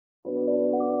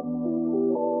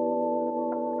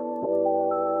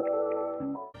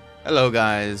Hello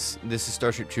guys, this is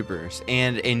Starship Troopers,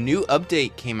 and a new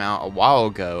update came out a while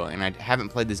ago, and I haven't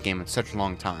played this game in such a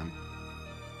long time.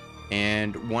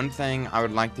 And one thing I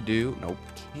would like to do, nope,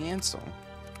 cancel.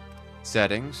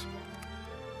 Settings.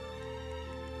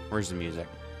 Where's the music?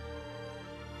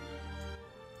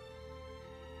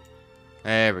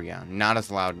 There we go, not as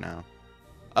loud now.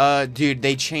 Dude,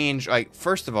 they changed, like,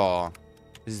 first of all,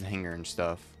 this is the hangar and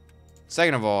stuff.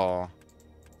 Second of all,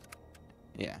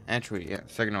 yeah, actually, yeah,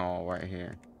 second of all, right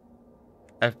here.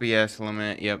 FPS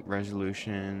limit, yep,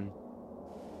 resolution.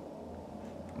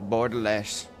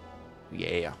 Borderless.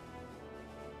 Yeah.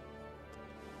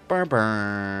 Burr.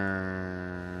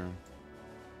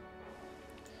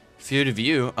 Field of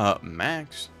view,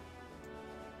 max.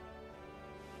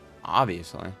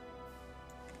 Obviously.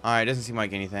 Alright, doesn't seem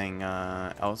like anything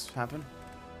else happened.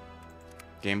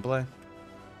 Gameplay.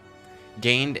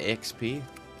 Gained XP.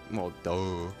 Well,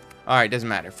 duh. Alright, doesn't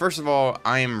matter. First of all,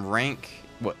 I am rank...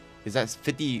 What? Is that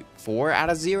 54 out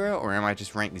of 0? Or am I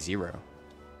just rank 0?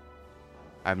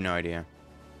 I have no idea.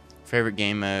 Favorite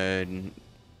game mode...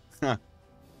 Huh.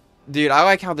 Dude, I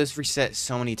like how this resets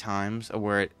so many times.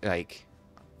 Where it, like...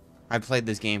 I played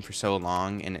this game for so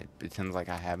long, and it pretends like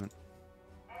I haven't.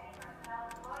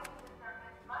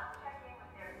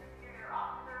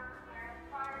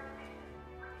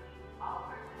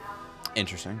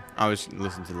 Interesting. I was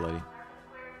listening to the lady.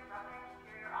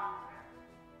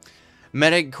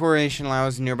 Medic coordination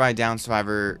allows nearby down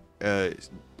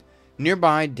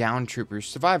troopers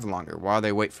survive longer while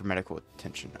they wait for medical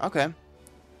attention. Okay.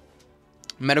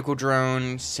 Medical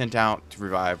drone sent out to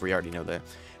revive. We already know that.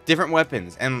 Different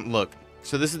weapons. And look,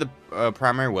 so this is the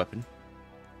primary weapon.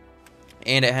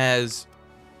 And it has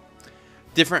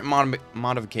different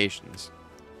modifications.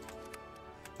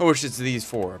 Which it's these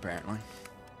four, apparently.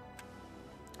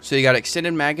 So you got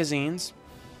extended magazines.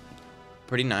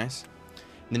 Pretty nice.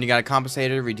 Then you got a compensator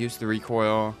to reduce the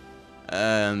recoil.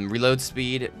 Reload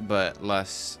speed, but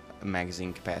less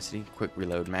magazine capacity. Quick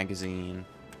reload magazine.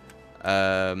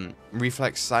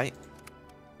 Reflex sight.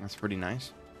 That's pretty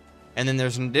nice. And then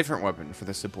there's a different weapon for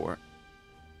the support.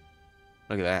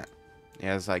 Look at that.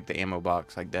 Yeah, it's like the ammo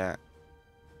box like that.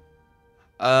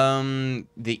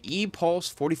 The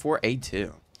E-Pulse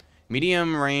 44A2.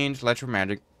 Medium range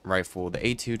electromagnetic rifle. The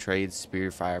A2 trades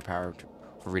spear firepower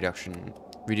for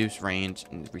reduced range,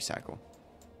 and recycle.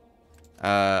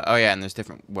 Oh yeah, and there's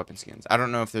different weapon skins. I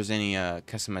don't know if there's any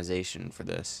customization for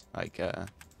this. Like,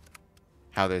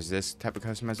 how there's this type of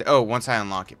customization. Oh, once I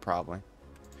unlock it, probably.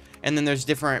 And then there's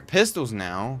different pistols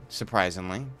now,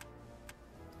 surprisingly.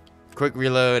 Quick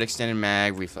reload, extended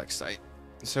mag, reflex sight.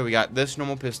 So we got this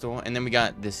normal pistol, and then we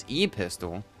got this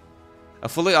E-pistol. A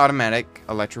fully automatic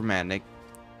electromagnetic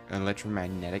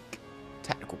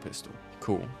tactical pistol.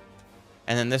 Cool.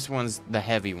 And then this one's the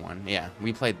heavy one. Yeah,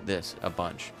 we played this a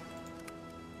bunch.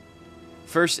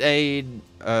 First aid,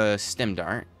 stem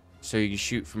dart. So you can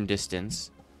shoot from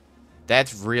distance.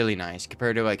 That's really nice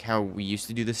compared to like how we used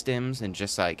to do the stems and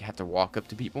just like have to walk up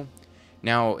to people.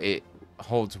 Now it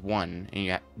holds one,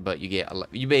 and but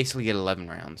you basically get 11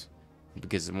 rounds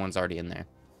because the one's already in there.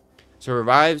 So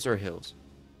revives or heals.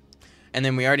 And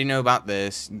then we already know about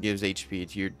this. Gives HP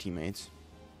to your teammates.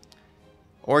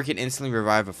 Or it can instantly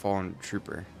revive a fallen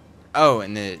trooper. Oh,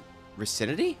 and the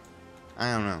Recidity?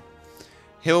 I don't know.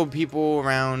 Heal people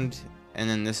around. And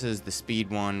then this is the speed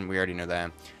one. We already know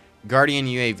that. Guardian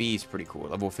UAV is pretty cool.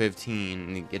 Level 15.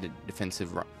 And you get a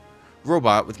defensive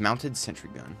robot with mounted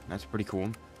sentry gun. That's pretty cool.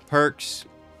 Perks.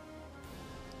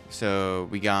 So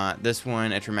we got this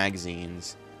one. Extra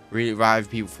magazines. Revive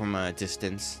people from a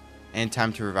distance. And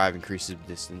time to revive increases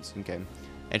distance. Okay.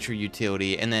 Extra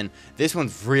utility. And then this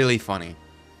one's really funny.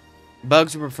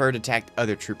 Bugs would prefer to attack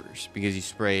other troopers because you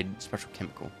sprayed special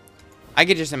chemical. I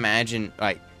could just imagine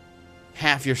like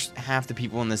half the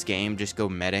people in this game just go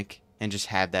medic and just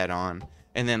have that on,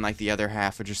 and then like the other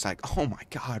half are just like, oh my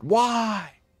god,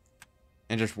 why?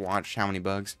 And just watch how many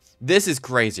bugs. This is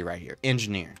crazy right here.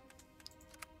 Engineer.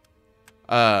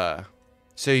 So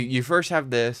you first have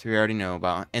this we already know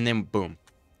about, and then boom,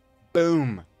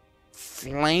 boom,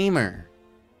 flamer,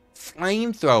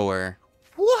 flamethrower.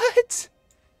 What?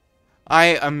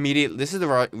 This is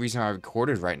the reason I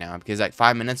recorded right now, because like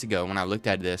 5 minutes ago when I looked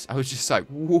at this, I was just like,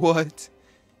 what?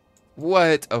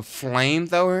 What? A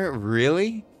flamethrower?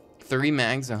 Really? 3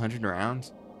 mags, 100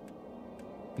 rounds?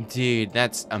 Dude,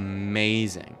 that's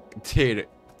amazing. Dude,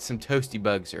 some toasty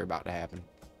bugs are about to happen.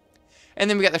 And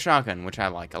then we got the shotgun, which I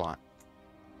like a lot.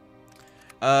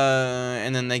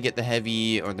 And then they get the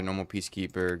heavy or the normal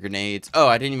peacekeeper, grenades. Oh,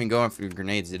 I didn't even go in for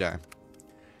grenades, did I?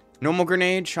 Normal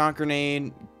grenade, shock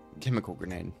grenade, chemical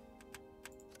grenade.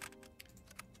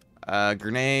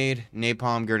 Grenade,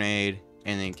 napalm grenade,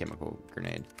 and then chemical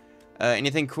grenade.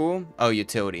 Anything cool? Oh,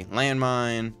 utility.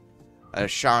 Landmine, a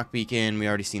shock beacon. We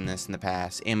already seen this in the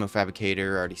past. Ammo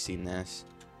fabricator. Already seen this.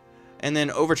 And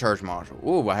then overcharge module.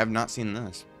 Ooh, I have not seen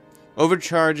this.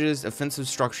 Overcharges offensive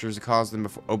structures to cause them to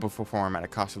overperform at a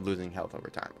cost of losing health over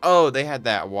time. Oh, they had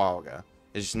that a while ago.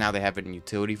 It's just now they have it in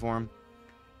utility form.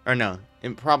 Or no,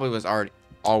 it probably was already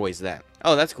always that.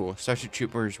 Oh, that's cool. Starship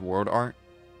Troopers world art.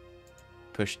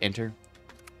 Push enter.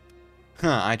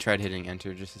 Huh, I tried hitting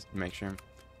enter just to make sure.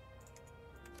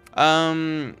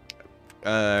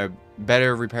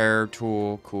 Better repair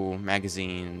tool, cool.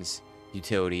 Magazines,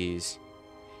 utilities.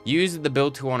 Use the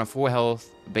build tool on a full health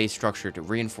base structure to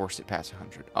reinforce it past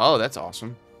 100. Oh, that's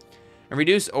awesome. And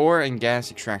reduce ore and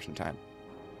gas extraction time.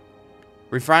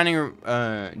 Refining,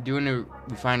 doing a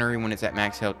refinery when it's at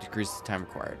max health decreases the time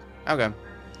required. Okay.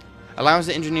 Allows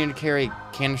the engineer to carry a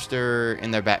canister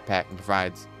in their backpack and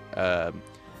provides a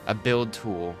build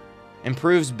tool.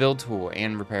 Improves build tool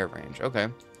and repair range. Okay.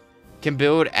 Can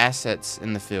build assets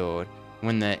in the field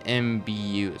when the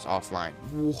MBU is offline.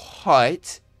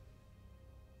 What?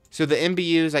 So the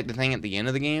MBU is like the thing at the end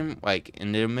of the game, like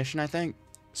in the mission, I think.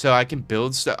 So I can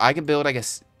build stuff. I can build like a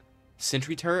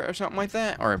sentry turret or something like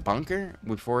that, or a bunker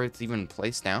before it's even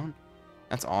placed down.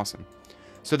 That's awesome.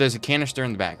 So there's a canister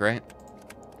in the back, right?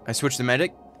 I switch the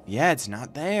medic. Yeah, it's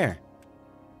not there.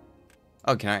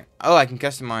 Oh, can I? Oh, I can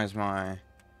customize my.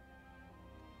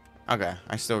 Okay,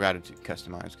 I still got it to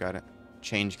customize. Got it.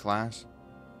 Change class.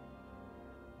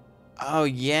 Oh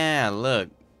yeah, look.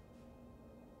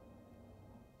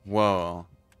 Whoa,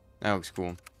 that looks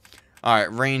cool. All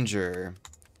right, Ranger.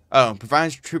 Oh,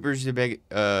 provides troopers with the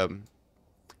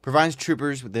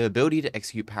ability to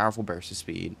execute powerful bursts of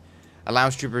speed.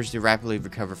 Allows troopers to rapidly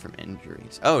recover from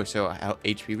injuries. Oh, so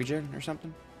HP regen or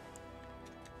something.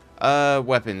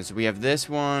 Weapons. We have this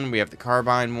one. We have the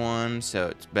carbine one, so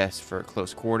it's best for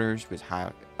close quarters with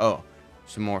high. Oh,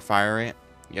 some more fire rate.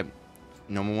 Yep,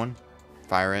 normal one.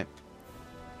 Fire rate.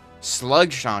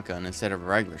 Slug shotgun instead of a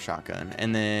regular shotgun.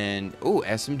 And then, ooh,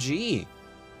 SMG.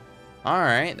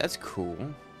 Alright, that's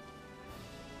cool.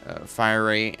 Fire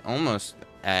rate almost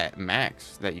at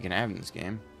max that you can have in this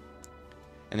game.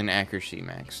 And then accuracy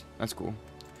max. That's cool.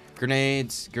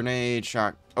 Grenades, grenade,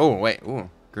 shock. Oh, wait, ooh,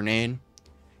 grenade.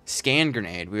 Scan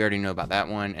grenade, we already know about that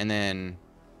one. And then,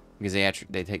 because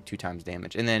they take 2 times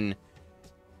damage. And then,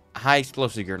 high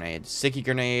explosive grenade. Sticky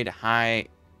grenade, high...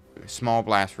 small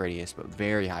blast radius, but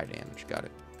very high damage. Got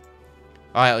it.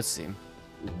 Alright, let's see.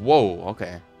 Whoa,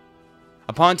 okay.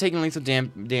 Upon taking lethal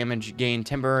damage, gain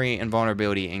temporary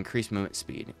invulnerability and increased movement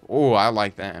speed. Oh, I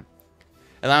like that.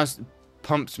 Allows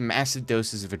pumps massive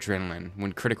doses of adrenaline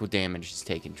when critical damage is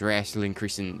taken, drastically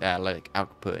increasing athletic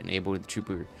output and able the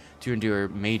trooper to endure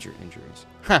major injuries.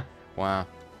 Huh. Wow.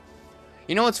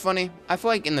 You know what's funny? I feel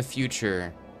like in the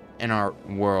future, in our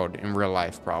world, in real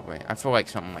life probably, I feel like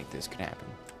something like this could happen.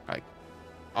 Like,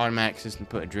 automatic system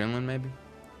put adrenaline, maybe?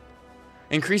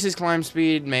 Increases climb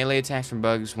speed. Melee attacks from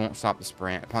bugs won't stop the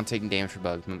sprint. Upon taking damage from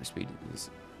bugs, movement speed is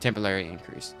temporarily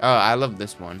increased. Oh, I love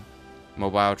this one.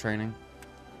 Mobile training.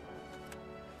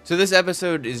 So this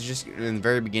episode is just, in the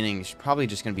very beginning, it's probably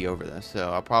just going to be over this.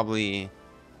 So I'll probably...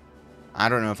 I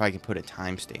don't know if I can put a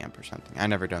timestamp or something. I've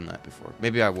never done that before.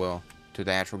 Maybe I will, to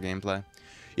the actual gameplay.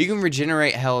 You can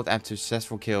regenerate health after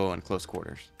successful kill in close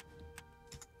quarters.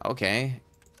 Okay.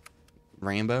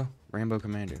 Rambo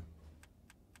Commando.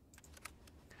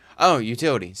 Oh,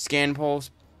 utility. Scan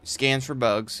pulse. Scans for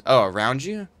bugs. Oh, around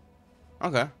you?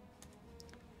 Okay.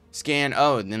 Scan.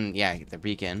 Oh, then, yeah, the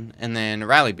beacon. And then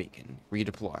rally beacon.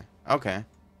 Redeploy. Okay.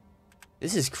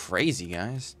 This is crazy,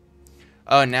 guys.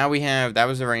 Oh, now we have... That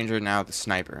was the ranger, now the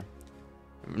sniper.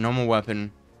 Normal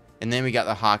weapon. And then we got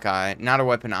the Hawkeye. Not a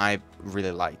weapon I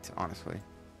really liked, honestly,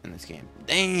 in this game.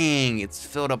 Dang! It's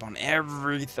filled up on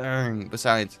everything.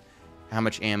 Besides how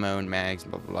much ammo and mags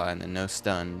and blah, blah, blah. And then no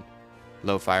stun.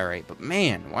 Low fire rate. But,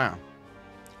 man, wow.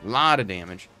 A lot of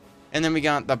damage. And then we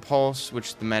got the pulse,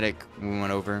 which the medic we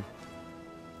went over.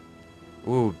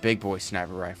 Ooh, big boy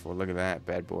sniper rifle. Look at that,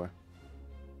 bad boy.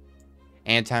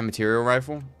 Anti-material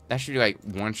rifle. That should, like,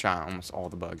 one-shot almost all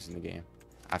the bugs in the game,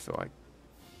 I feel like.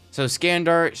 So, scan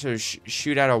dart. So,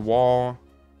 shoot at a wall.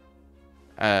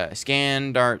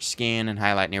 Scan, dart, scan, and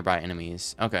highlight nearby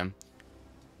enemies. Okay.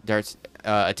 Darts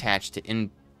attached to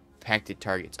impacted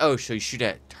targets. Oh, so you shoot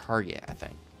at target, I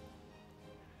think.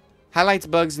 Highlights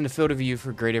bugs in the field of view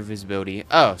for greater visibility.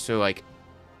 Oh, so, like,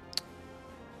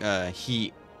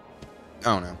 heat.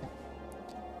 Oh, no.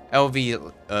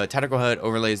 LV, tactical HUD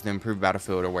overlays the improved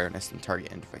battlefield awareness and target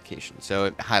identification. So,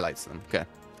 it highlights them. Okay.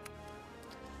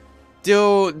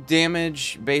 Deal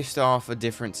damage based off a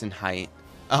difference in height.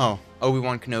 Oh,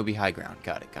 Obi-Wan Kenobi high ground.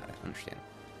 Got it. Understand.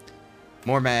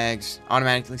 More mags.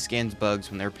 Automatically scans bugs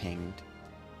when they're pinged.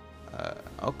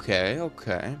 Okay.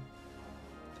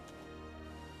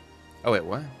 Oh, wait,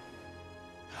 what?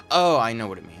 Oh, I know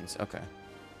what it means. Okay.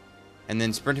 And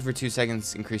then sprinting for 2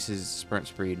 seconds increases sprint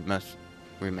speed. Must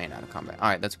remain out of combat.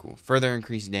 Alright, that's cool. Further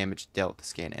increased damage dealt to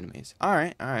scan enemies.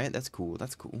 Alright. That's cool.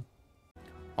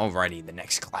 Alrighty, the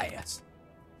next class.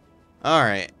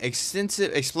 Alright,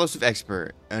 extensive explosive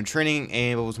expert. Training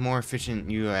enables more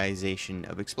efficient utilization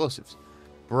of explosives.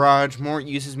 Barrage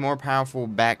uses more powerful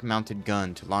back-mounted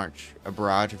gun to launch a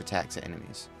barrage of attacks at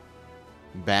enemies.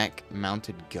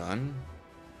 Back-mounted gun?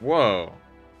 Whoa.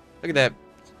 Look at that.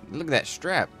 Look at that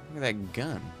strap. Look at that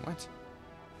gun. What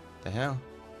the hell?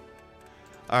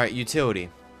 Alright, utility.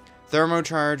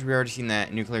 Thermocharge, we already seen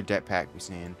that. Nuclear jetpack, we've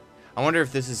seen. I wonder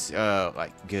if this is,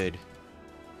 like, good.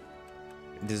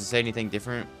 Does it say anything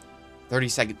different?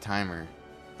 30-second timer.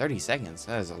 30 seconds?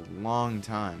 That is a long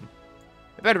time.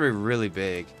 It better be really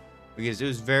big. Because it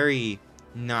was very,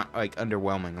 not, like,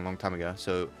 underwhelming a long time ago.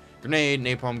 So, grenade,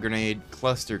 napalm grenade,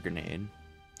 cluster grenade.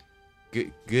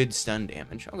 Good stun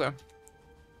damage. Okay.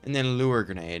 And then lure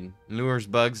grenade. Lures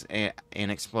bugs and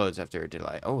explodes after a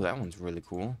delay. Oh, that one's really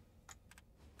cool.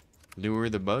 Lure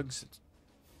the bugs.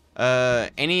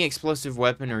 Any explosive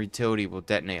weapon or utility will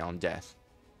detonate on death.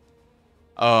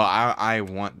 Oh, I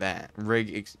want that.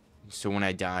 So when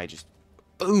I die, just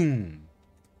boom.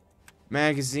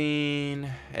 Magazine.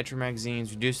 Extra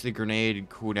magazines. Reduce the grenade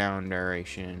cooldown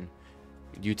duration.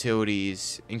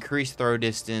 Utilities. Increase throw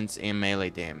distance and melee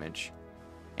damage.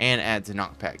 And adds a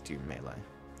knockback to your melee.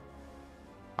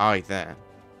 I like that.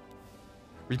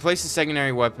 Replace the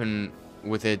secondary weapon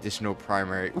with an additional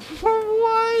primary.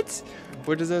 What?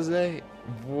 What does that say?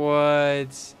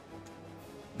 What?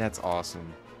 That's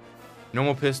awesome.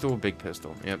 Normal pistol, big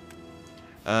pistol. Yep.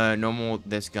 Normal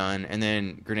this gun, and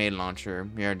then grenade launcher.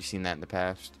 We already seen that in the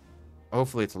past.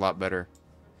 Hopefully it's a lot better.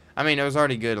 I mean, it was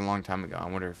already good a long time ago. I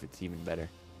wonder if it's even better.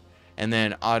 And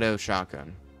then auto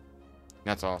shotgun.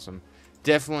 That's awesome.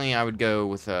 Definitely, I would go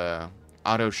with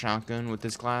auto shotgun with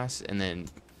this class, and then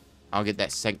I'll get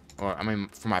that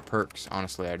for my perks,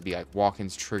 honestly, I'd be like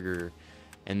Walken's trigger,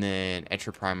 and then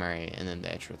extra primary, and then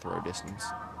the extra throw distance.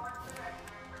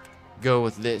 Go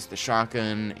with this, the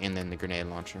shotgun, and then the grenade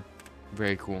launcher.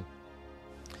 Very cool.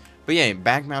 But yeah,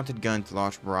 back-mounted gun to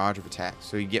launch barrage of attacks.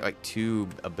 So you get like 2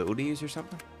 abilities or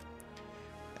something.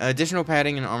 Additional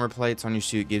padding and armor plates on your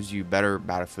suit gives you better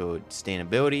battlefield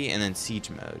sustainability, and then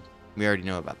siege mode. We already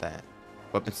know about that.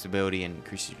 Weapon stability and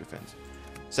increases your defense.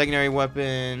 Secondary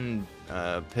weapon,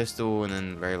 pistol, and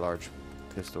then very large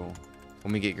pistol.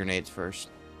 When we get grenades first.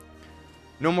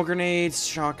 Normal grenades,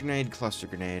 shock grenade, cluster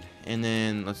grenade. And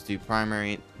then let's do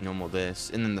primary, normal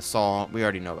this. And then the saw. We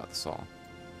already know about the saw.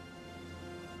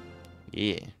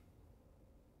 Yeah.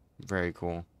 Very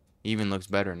cool. Even looks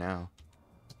better now.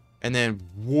 And then,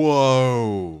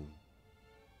 whoa.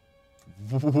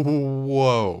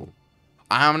 Whoa.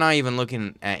 I'm not even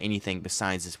looking at anything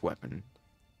besides this weapon.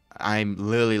 I'm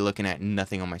literally looking at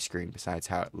nothing on my screen besides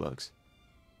how it looks.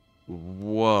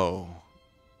 Whoa.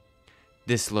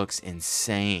 This looks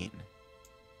insane.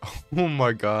 Oh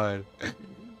my god.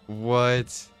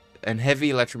 What? An heavy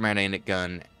electromagnetic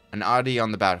gun. An oddity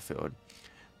on the battlefield.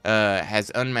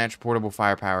 Has unmatched portable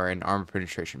firepower and armor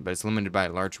penetration, but it's limited by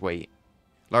large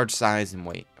size and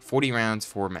weight. 40 rounds,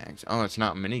 4 mags. Oh, it's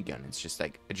not a minigun. It's just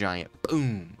like a giant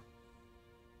boom.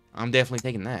 I'm definitely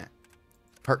taking that.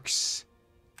 Perks.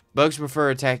 Bugs prefer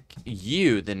attack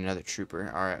you than another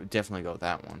trooper. Alright, definitely go with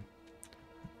that one.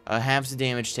 Halves the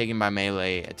damage taken by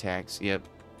melee attacks. Yep.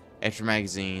 Extra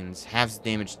magazines. Halves the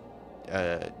damage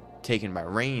taken by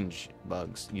range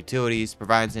bugs. Utilities.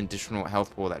 Provides an additional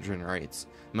health pool that generates.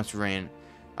 Must rain.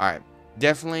 Alright.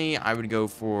 Definitely, I would go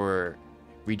for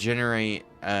regenerate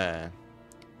HP.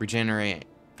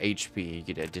 You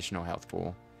get an additional health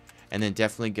pool. And then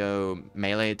definitely go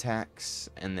melee attacks,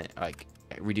 and then like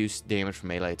reduce damage from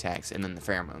melee attacks, and then the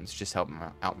pheromones just help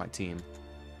out my team.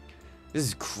 This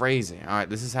is crazy. All right,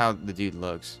 this is how the dude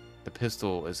looks. The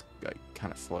pistol is like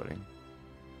kind of floating.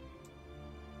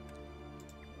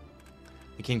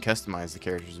 You can customize the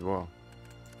characters as well.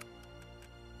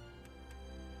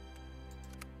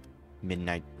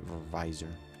 Midnight Visor.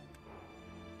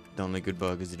 The only good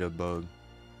bug is the bug.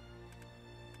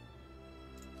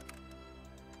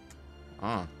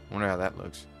 Oh, wonder how that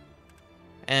looks.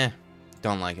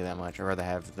 Don't like it that much. I'd rather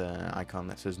have the icon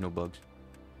that says no bugs.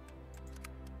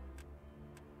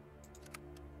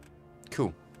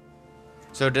 Cool.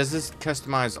 So does this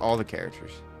customize all the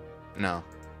characters? No.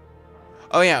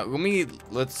 Oh yeah,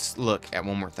 let's look at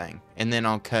one more thing, and then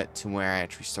I'll cut to where I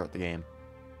actually start the game.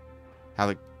 How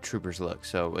the troopers look.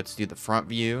 So let's do the front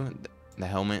view, the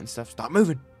helmet and stuff. Stop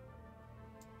moving.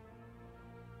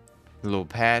 The little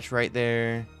patch right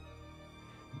there.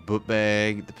 Book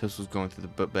bag. The pistol's going through the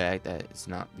book bag. That is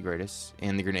not the greatest.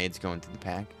 And the grenade's going through the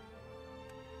pack.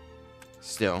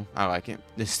 Still, I like it.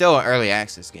 It's still an early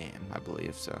access game, I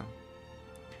believe, so.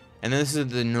 And this is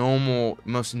the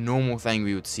most normal thing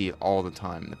we would see all the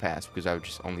time in the past, because I would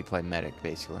just only play medic,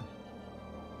 basically.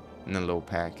 And the little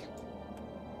pack.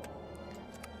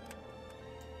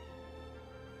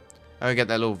 Oh, he got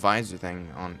that little visor thing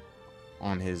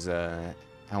on his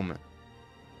helmet.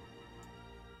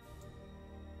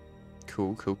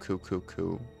 Cool, cool, cool, cool,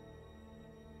 cool.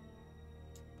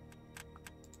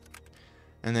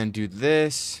 And then do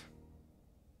this.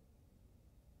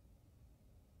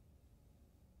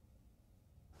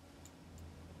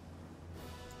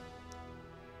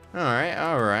 Alright,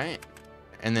 alright.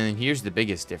 And then here's the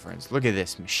biggest difference. Look at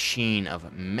this machine of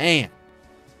a man.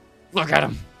 Look at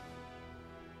him.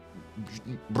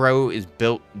 Bro is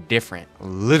built different.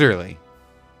 Literally.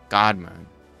 God mode.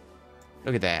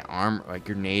 Look at that arm, like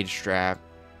grenade strap.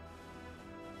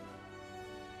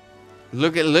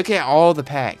 Look at all the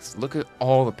packs. Look at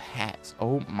all the packs.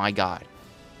 Oh my god.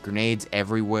 Grenades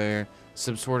everywhere.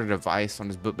 Some sort of device on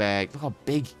his book bag. Look how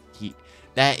big he.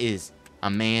 That is a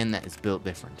man that is built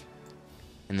different.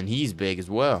 And then he's big as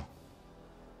well.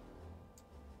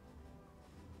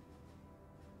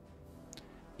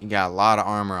 He got a lot of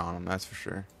armor on him, that's for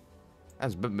sure.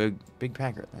 That's a big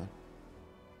pack right there.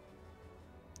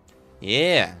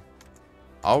 Yeah.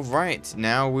 Alright,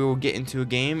 now we will get into a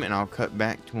game, and I'll cut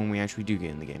back to when we actually do get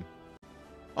in the game.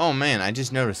 Oh man, I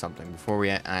just noticed something before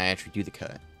I actually do the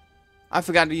cut. I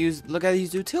forgot to look at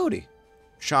his utility.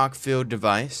 Shock field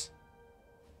device.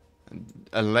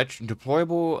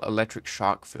 Deployable electric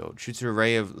shock field. Shoots an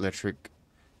array of electric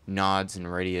nodes in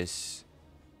radius,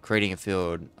 creating a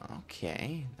field.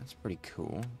 Okay, that's pretty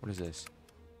cool. What is this?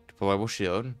 Deployable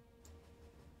shield.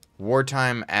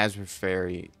 Wartime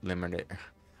adversary limiter.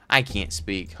 I can't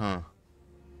speak, huh?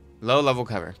 Low level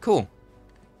cover. Cool.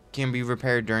 Can be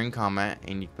repaired during combat,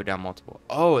 and you put down multiple.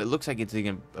 Oh, it looks like it's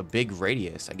a big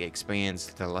radius. Like it expands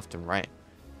to the left and right.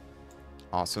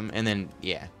 Awesome. And then,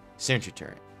 yeah, sentry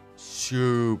turret.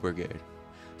 Super good.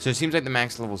 So it seems like the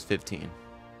max level is 15.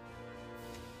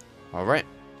 Alright.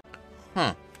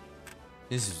 Huh.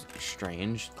 This is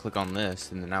strange. Click on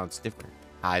this, and then now it's different.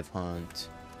 Hive hunt.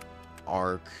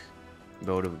 Arc.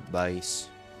 Go to base.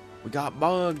 We got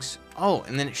bugs. Oh,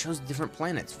 and then it shows different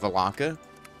planets. Valaka.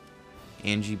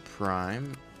 Angie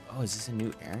Prime. Oh, is this a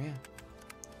new area?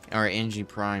 Alright, Angie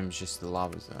Prime is just the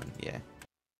lava zone. Yeah.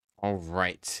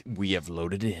 Alright. We have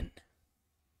loaded in.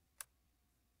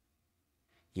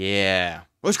 Yeah.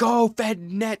 Let's go,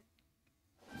 FedNet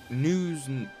News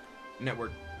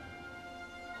Network.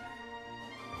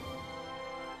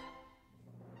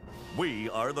 We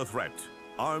are the threat.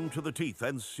 Armed to the teeth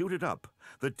and suited up,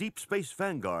 the Deep Space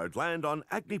Vanguard land on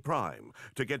Agni Prime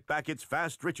to get back its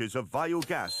vast riches of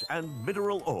biogas and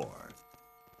mineral ore.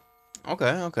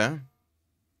 Okay, okay.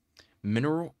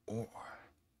 Mineral ore.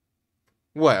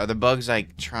 What, are the bugs,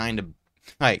 like, trying to,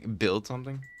 like, build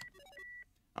something?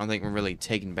 I don't think we're really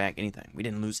taking back anything. We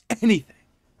didn't lose anything.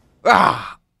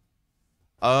 Ah!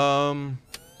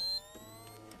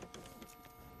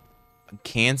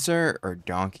 Cancer or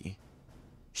donkey?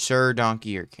 Sir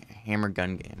Donkey or Hammer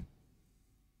Gun Game?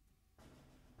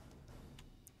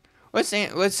 Let's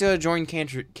join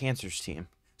Cancer's team.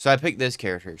 So I picked this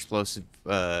character, Explosive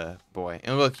Boy.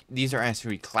 And look, these are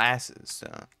actually classes, so.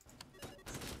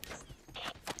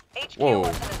 HQ Whoa.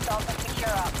 wants an assault and secure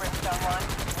op, Brimstone 1.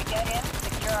 We get in,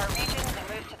 secure our regions, and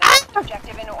move to the next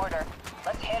objective in order.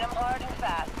 Let's hit them hard and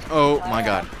fast. Oh my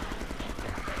god.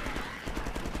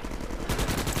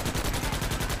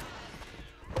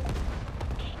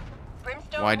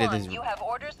 Brimstone Why did 1, this- you have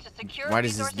orders to secure Why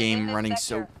is this resources game in this running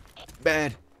sector. so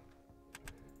bad?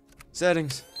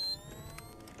 Settings.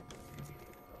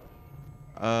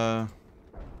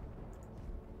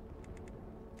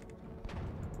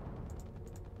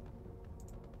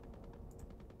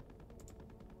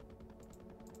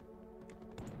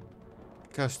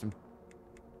 Custom.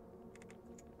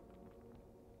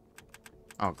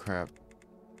 Oh crap.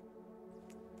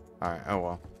 Alright, oh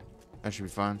well. That should be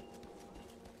fine.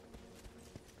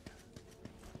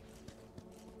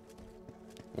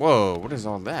 Whoa, what is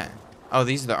all that? Oh,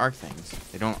 these are the arc things.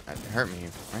 They don't hurt me,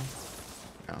 right?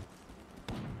 No.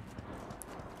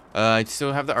 I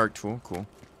still have the arc tool. Cool.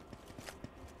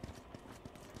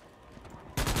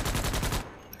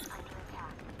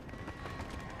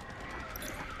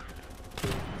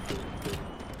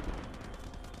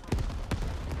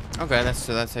 Okay,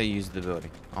 that's how you use the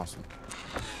ability. Awesome.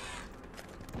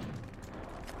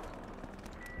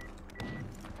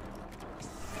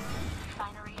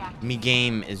 Me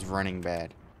game is running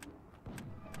bad.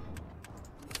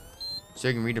 So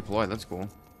you can redeploy, that's cool.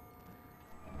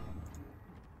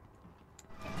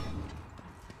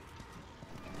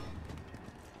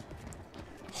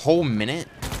 Whole minute?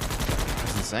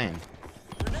 That's insane.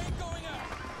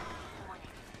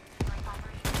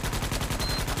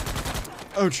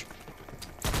 Ouch.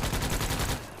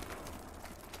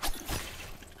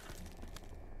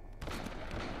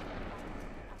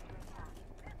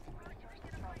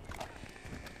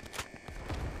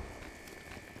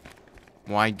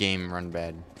 Why game run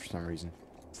bad for some reason?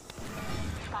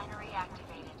 Refinery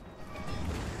activated.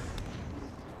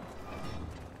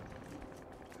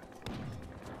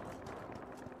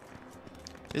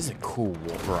 This is a cool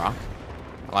rock.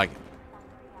 I like it.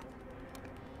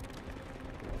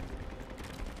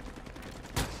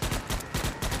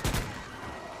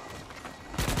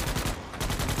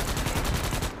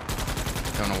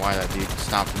 Don't know why that dude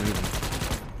stopped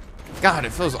moving. God,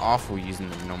 it feels awful using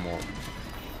the normal.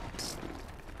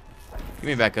 Get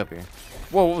me back up here.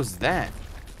 Whoa, what was that?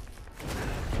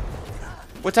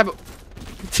 What type of...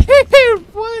 Dude,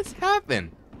 what's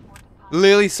happened?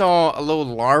 Literally saw a little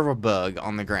larva bug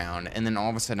on the ground, and then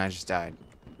all of a sudden I just died.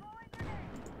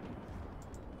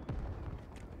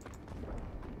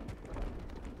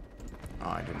 Oh,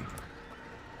 I didn't.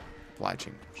 Fly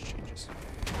changes.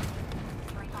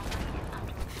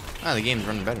 Ah, the game's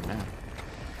running better now.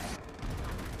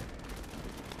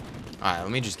 Alright, let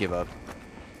me just give up.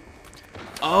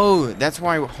 Oh, that's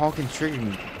why Hawk and Trigger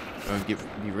can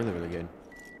be really, really good.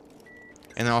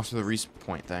 And then also the respawn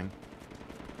point thing.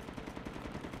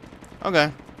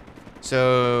 Okay.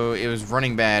 So, it was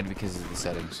running bad because of the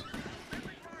settings.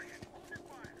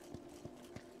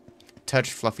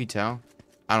 Touch fluffy tail?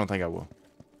 I don't think I will.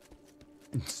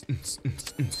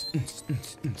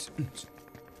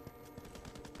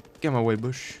 Get my way,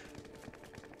 Bush.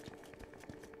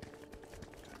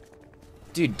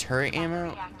 Dude, turret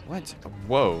ammo? What?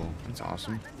 Whoa, that's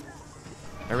awesome.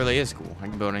 That really is cool. I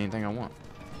can build anything I want.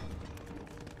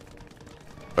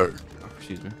 Oh,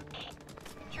 excuse me.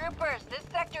 Troopers, this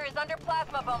sector is under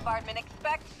plasma bombardment.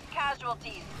 Expect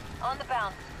casualties. On the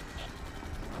bounce.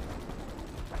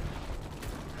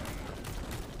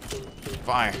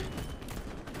 Fire.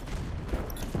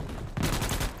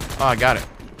 Oh, I got it.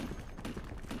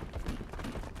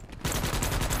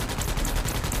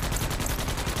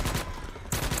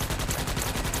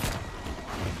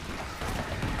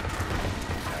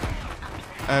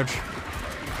 Ouch.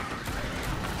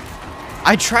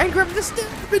 I tried grabbing this thing,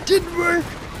 but it didn't work.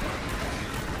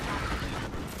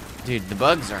 Dude, the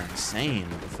bugs are insane,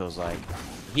 it feels like.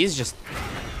 He's just...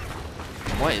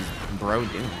 What is bro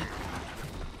doing?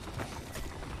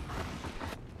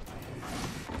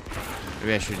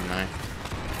 Maybe I shoot a knife.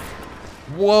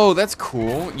 Whoa, that's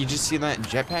cool. You just see that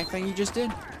jetpack thing you just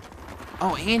did?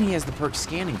 Oh, and he has the perk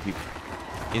scanning people.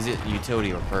 Is it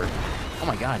utility or perk? Oh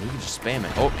my god, he can just spam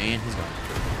it. Oh, and he's gone.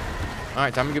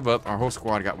 Alright, time to give up. Our whole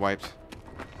squad got wiped.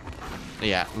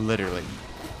 Yeah, literally.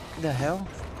 What the hell?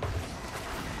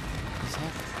 What's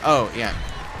happening? Oh, yeah.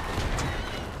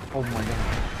 Oh my god.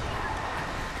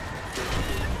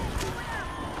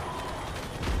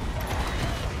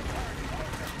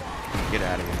 Get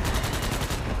out of here.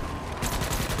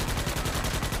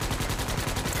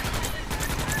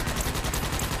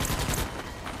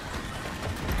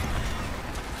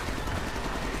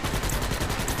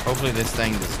 Hopefully this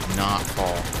thing does not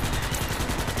fall.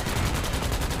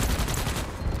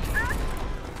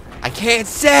 I can't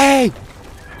see!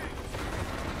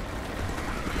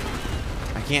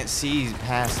 I can't see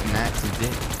past Max and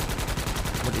Dick.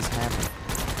 What is happening?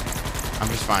 I'm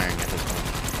just firing at this point.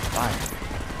 Fire.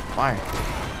 Fire.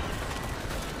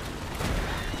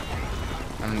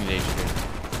 I don't need HP.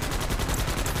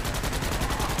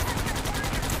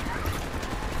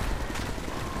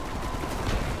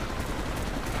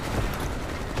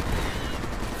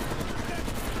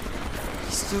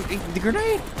 He's still eating the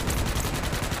grenade.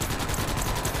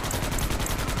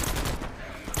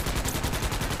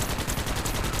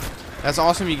 That's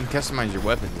awesome. You can customize your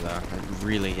weapons, though. It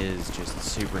really is just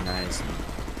super nice.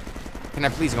 Can I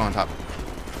please go on top?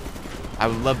 I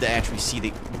would love to actually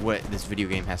see what this video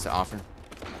game has to offer.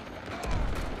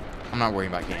 I'm not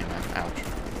worrying about game, man. Ouch.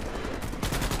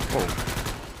 Whoa.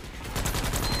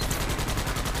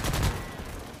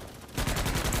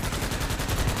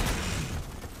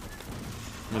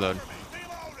 Reload.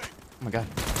 Oh my god.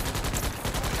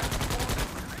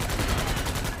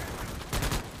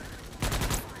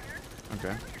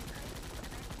 Okay.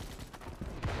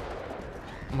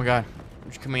 Oh my god.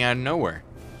 It's coming out of nowhere.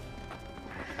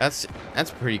 That's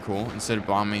pretty cool. Instead of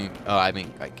bombing, I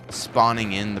mean, like,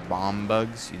 spawning in the bomb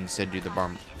bugs, you instead do the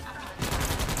bomb.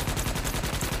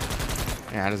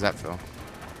 Yeah, how does that feel?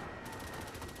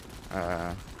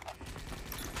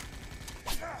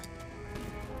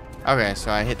 Okay,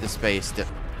 so I hit the space.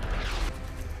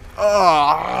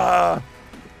 Oh!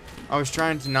 I was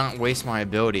trying to not waste my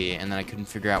ability, and then I couldn't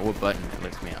figure out what button it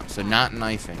lifts me up. So not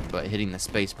knifing, but hitting the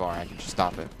space bar, I can just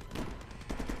stop it.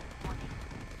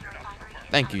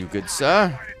 Thank you, good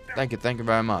sir. Thank you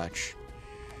very much.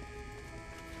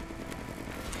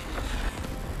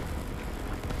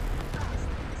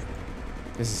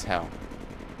 This is hell.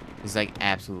 This is like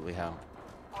absolutely hell.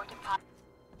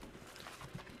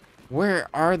 Where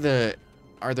are there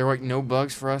like no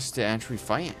bugs for us to actually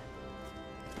fight?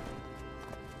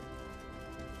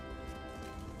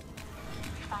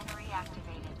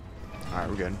 Alright,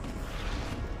 we're good.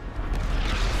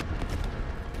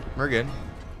 We're good.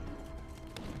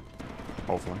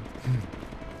 Hopefully.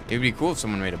 It would be cool if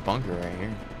someone made a bunker right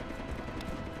here.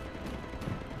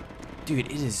 Dude,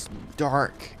 it is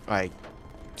dark. Like,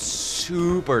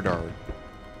 super dark.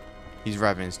 He's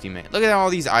revving his teammate. Look at all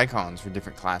these icons for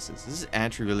different classes. This is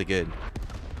actually really good.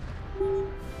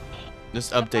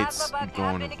 This update's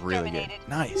going really good.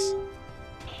 Nice.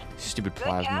 Stupid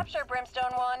plasma. Good capture,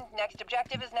 Brimstone 1. Next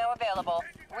objective is now available.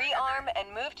 Rearm and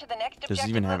move to the next Does it objective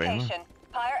even have ammo? location.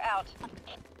 Pyre out.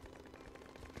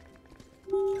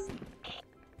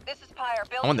 This is Pyre.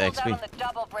 Build I want the tools out XP. on the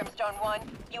double, Brimstone 1.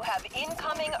 You have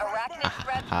incoming arachnid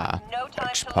threats. No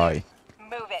time to XP. lose.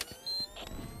 Move it.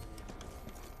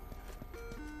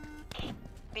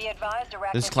 Be advised,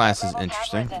 arachnid This class is threat levels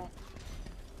have interesting. risen.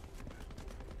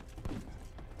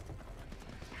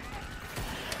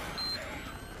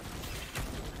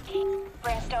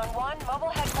 Brimstone 1, mobile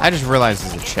headquarters. I just realized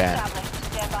there's a chat.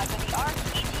 Stand by for the ARC.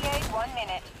 ETA 1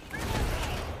 minute.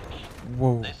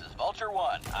 Whoa. This is Vulture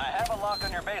 1. I have a lock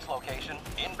on your base location.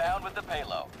 Inbound with the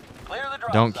payload. Clear the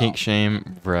drop Don't zone. kink shame,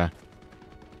 bruh.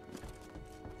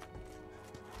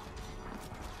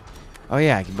 Oh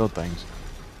yeah, I can build things.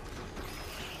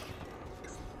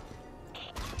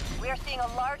 We are seeing a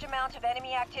large amount of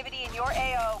enemy activity in your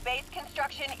AO. Base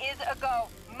construction is a go.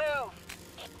 Move.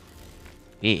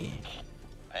 Yeah.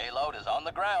 Payload is on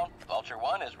the ground. Vulture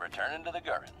 1 is returning to the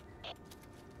Gurren.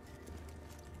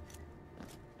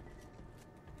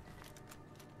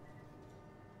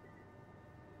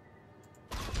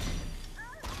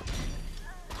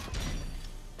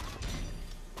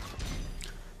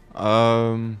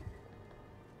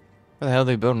 What the hell are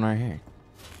they building right here?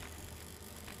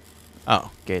 Oh,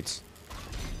 gates.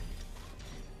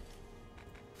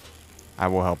 I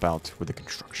will help out with the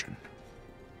construction.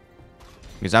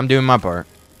 Because I'm doing my part.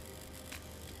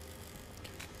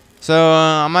 So,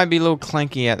 I might be a little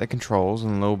clanky at the controls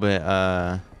and a little bit,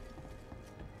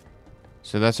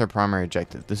 So that's our primary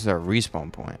objective. This is our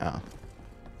respawn point. Oh.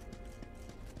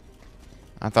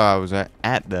 I thought I was at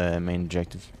the main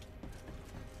objective.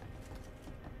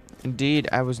 Indeed,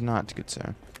 I was not, good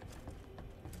sir.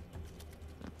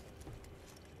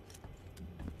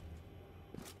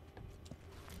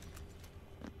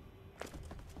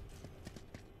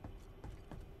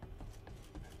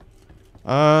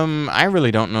 I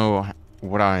really don't know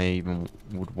what I even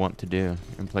would want to do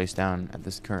and place down at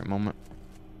this current moment.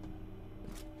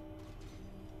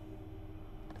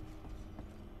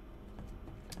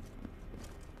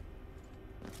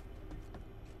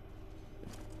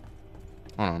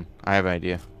 Hold on, I have an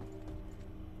idea.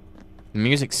 The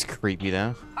music's creepy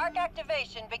though. ARC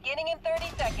activation beginning in 30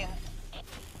 seconds.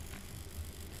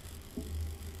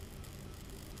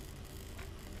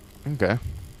 Okay.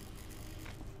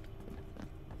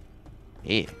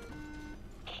 Yeah.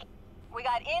 We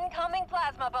got incoming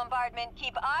plasma bombardment.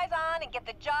 Keep eyes on and get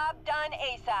the job done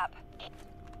ASAP.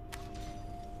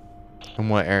 In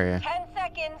what area? 10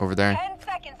 seconds. Over there? 10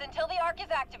 seconds until the ARC is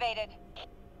activated.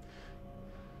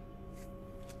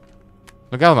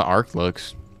 Look how the arc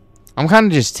looks. I'm kind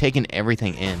of just taking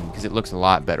everything in because it looks a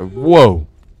lot better. Whoa!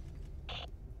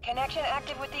 Connection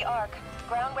active with the ARC.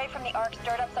 Ground wave from the ARC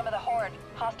stirred up some of the horde.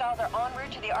 Hostiles are en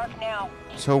route to the ARC now.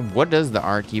 So what does the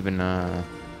arc even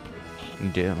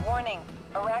do? Warning.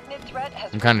 Arachnid threat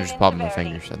has I'm kind of risen just in popping my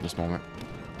severity. fingers at this moment.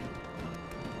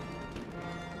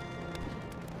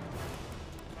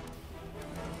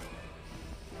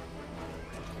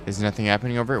 Is nothing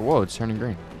happening over it? Whoa, it's turning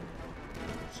green.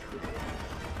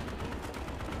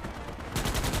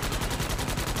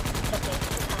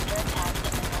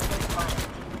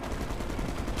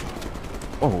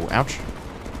 Oh, ouch.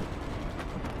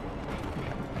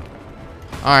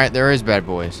 Alright, there is bad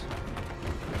boys.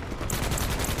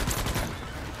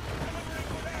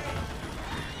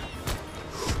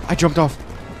 I jumped off.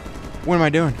 What am I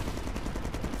doing?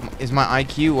 Is my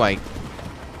IQ like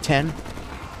 10?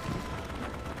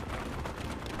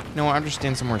 No, I'm just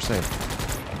staying somewhere safe.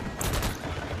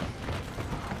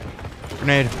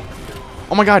 Grenade.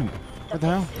 Oh my god. What the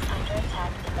hell?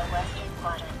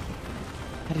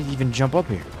 How did he even jump up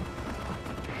here?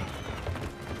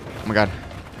 Oh my god.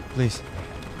 Please.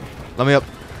 Let me up.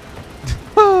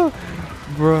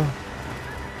 Bro.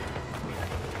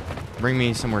 Bring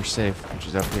me somewhere safe, which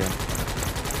is up here.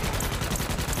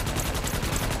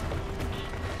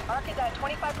 Arc is at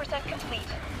 25% complete.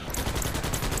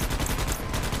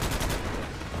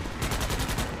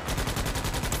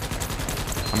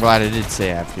 I'm glad I did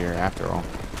say after all.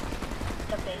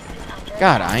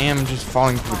 God, I am just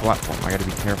falling through the platform. I gotta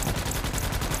be careful.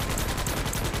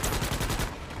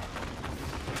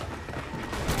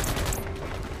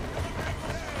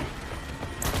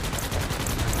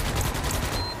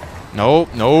 Nope,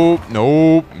 nope,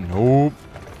 nope, nope.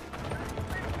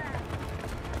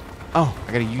 Oh,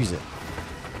 I gotta use it.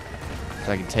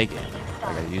 So I can take it.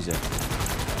 I gotta use it.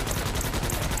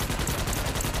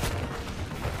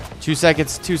 2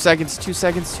 seconds, 2 seconds, 2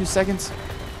 seconds, 2 seconds.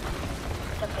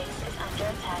 The base is under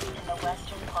attack in the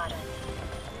western quadrant.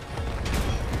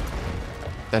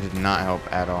 That did not help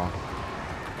at all.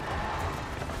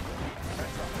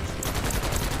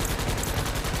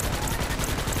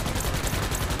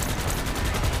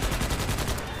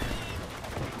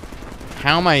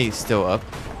 How am I still up?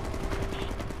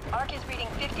 Arc is reading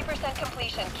 50%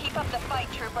 completion. Keep up the fight,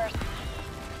 troopers.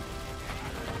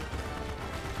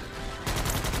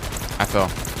 I fell.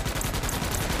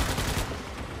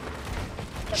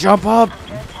 Jump up!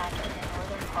 Under attack in the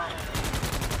northern quadrant.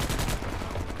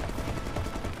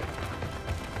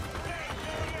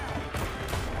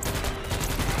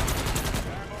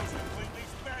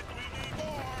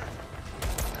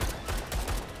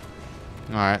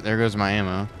 Alright, there goes my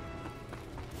ammo.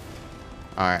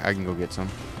 Alright, I can go get some.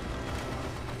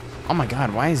 Oh my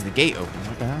god, why is the gate open?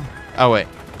 What the hell? Oh wait,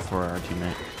 for our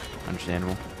teammate.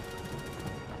 Understandable.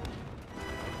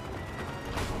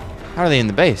 How are they in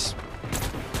the base? The base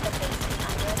is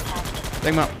under attack in the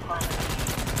Take them out. northern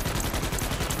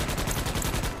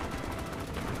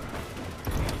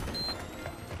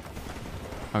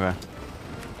quadrant.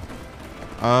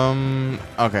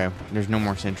 Okay. Okay, there's no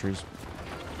more sentries.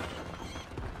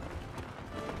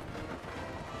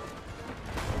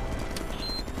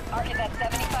 Arc is at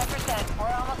 75%.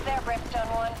 We're almost there, Brimstone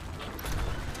 1.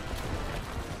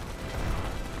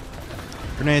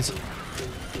 Grenades.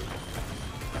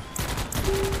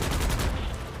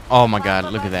 Oh my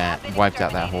god, look at that. Wiped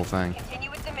out that whole thing. Continue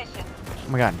with the mission. Oh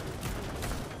my god.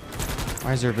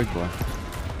 Why is there a big boy?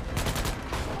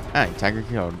 Hey, Tiger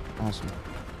killed. Awesome.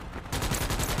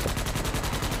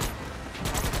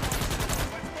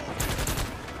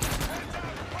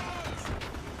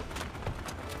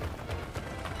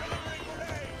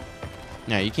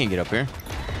 Yeah, you can't get up here.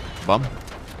 Bum.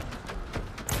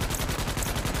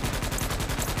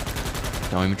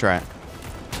 Don't even try it.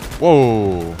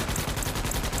 Whoa. The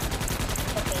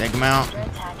base Take is 'em out. under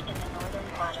attack in the northern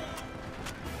quadrant.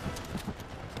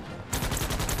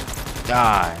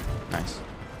 Die. Nice.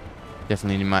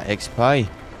 Definitely need my XP.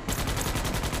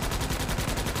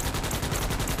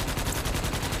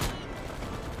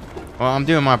 Well, I'm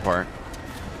doing my part.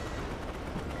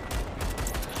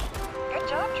 Good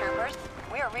job, troopers.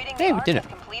 We are reading Hey, the we Arc did has it.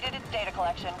 completed its data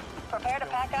collection. Prepare to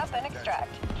pack up and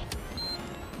extract.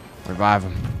 Revive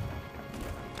him.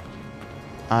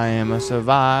 I am a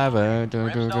survivor.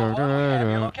 Brimstone 1, we have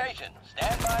your location.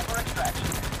 Stand by for extraction.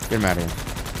 Get him out of here.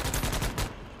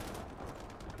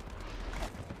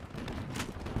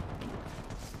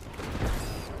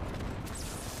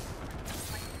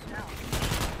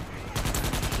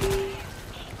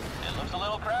 It looks a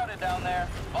little crowded down there.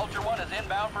 Vulture 1 is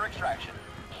inbound for extraction.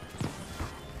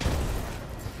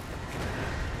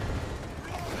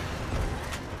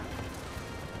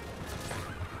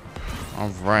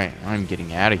 Alright, I'm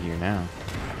getting out of here now.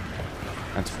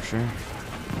 That's for sure.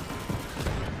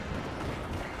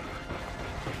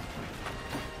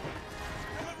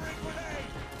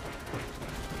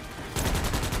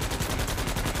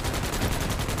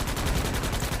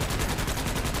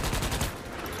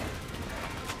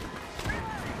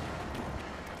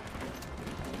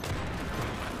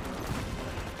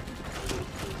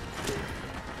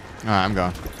 Alright, I'm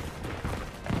going.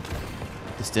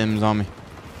 The stem's on me.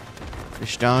 The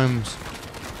stones.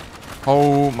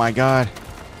 Oh my god.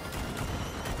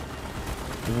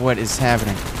 What is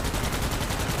happening?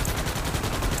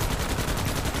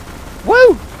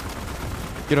 Woo!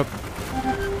 Get up.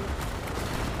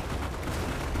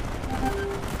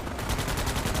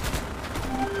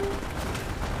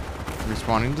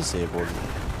 Respawning disabled.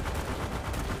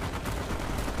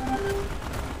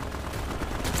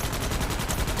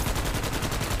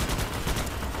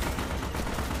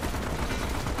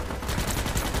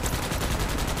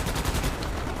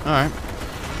 Alright.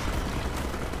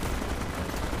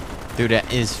 Dude,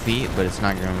 that is feet, but it's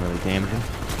not going to really damage him.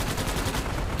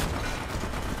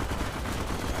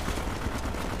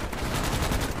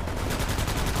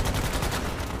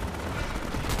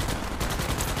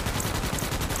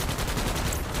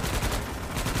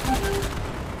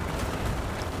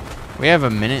 We have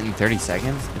 1 minute and 30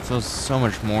 seconds. It feels so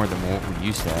much more than what we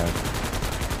used to have.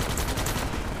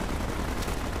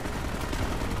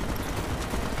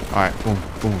 Alright, boom,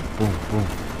 boom, boom, boom.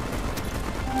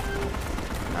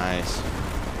 Nice.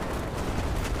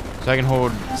 So I can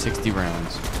hold 60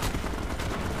 rounds.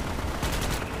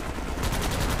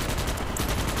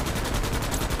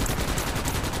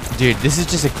 Dude, this is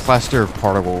just a cluster of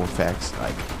particle effects,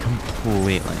 like,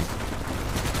 completely.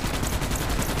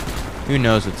 Who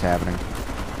knows what's happening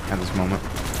at this moment?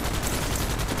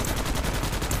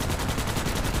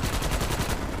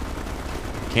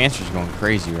 Cancer's going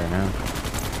crazy right now.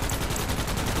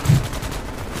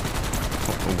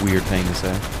 What a weird thing to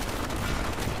say.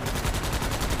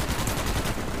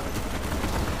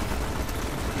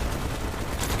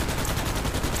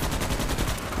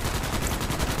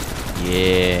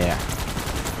 Yeah.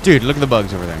 Dude, look at the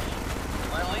bugs over there.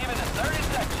 We're leaving in 30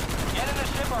 seconds. Get in the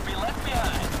ship or be left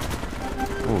behind.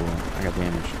 Ooh, I got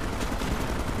damaged.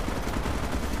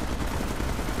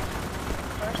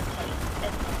 First aid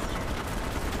administered.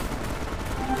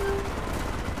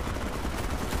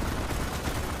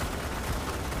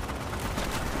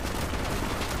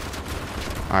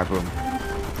 Alright, boom.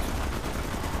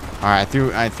 Alright,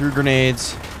 I threw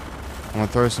grenades. I'm gonna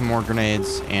throw some more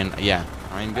grenades, and yeah,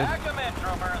 I'm good. Back 'em in,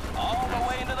 troopers. All the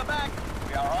way into the back.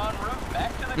 We are en route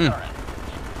back to the current.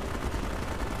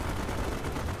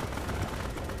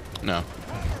 No.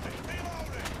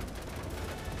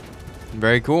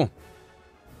 Very cool.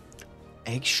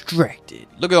 Extracted.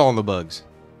 Look at all the bugs.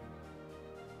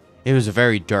 It was a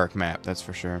very dark map, that's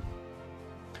for sure.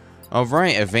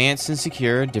 Alright, advanced and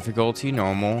secure, difficulty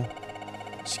normal,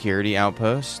 security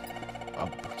outpost, a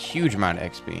huge amount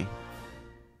of XP.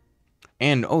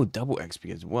 And, oh, double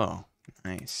XP as well.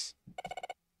 Nice.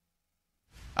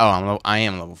 Oh, I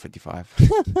am level 55.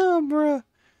 Bruh.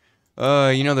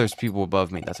 You know there's people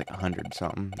above me. That's like 100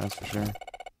 something. That's for sure.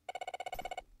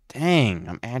 Dang,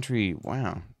 I'm actually,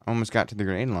 wow. I almost got to the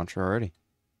grenade launcher already.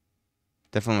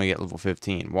 Definitely get level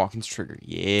 15. Walking's trigger,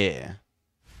 yeah.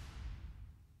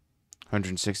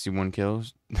 161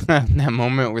 kills. That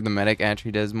moment where the medic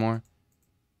actually does more.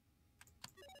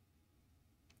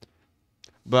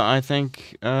 But I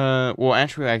think, well,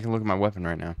 actually, I can look at my weapon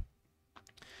right now.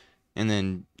 And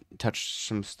then touch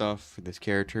some stuff for this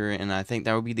character. And I think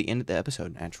that would be the end of the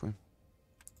episode, actually.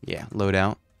 Yeah,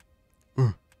 loadout.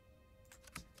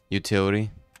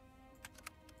 Utility.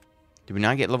 Did we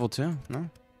not get level 2? No.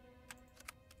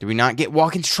 Did we not get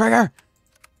walking trigger?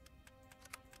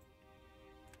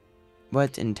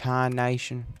 What in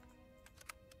tarnation?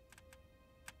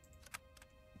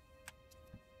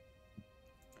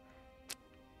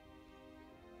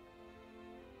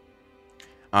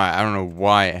 Alright, I don't know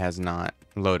why it has not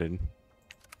loaded.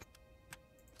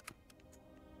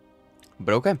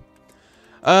 But okay.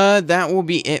 That will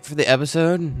be it for the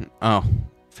episode. Oh,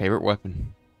 favorite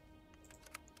weapon.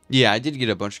 Yeah, I did get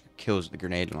a bunch of kills with the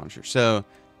grenade launcher. So,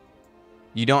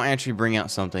 you don't actually bring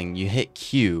out something. You hit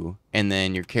Q, and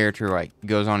then your character, like,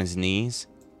 goes on his knees.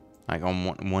 Like, on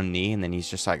one knee, and then he's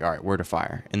just like, alright, where to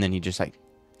fire? And then he just, like,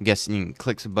 I guess he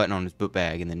clicks a button on his book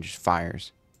bag, and then just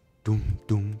fires. Doom,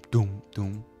 doom, doom,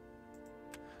 doom.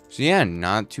 So yeah,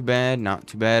 not too bad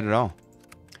at all.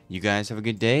 You guys have a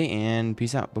good day, and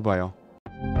peace out. Bye-bye, y'all.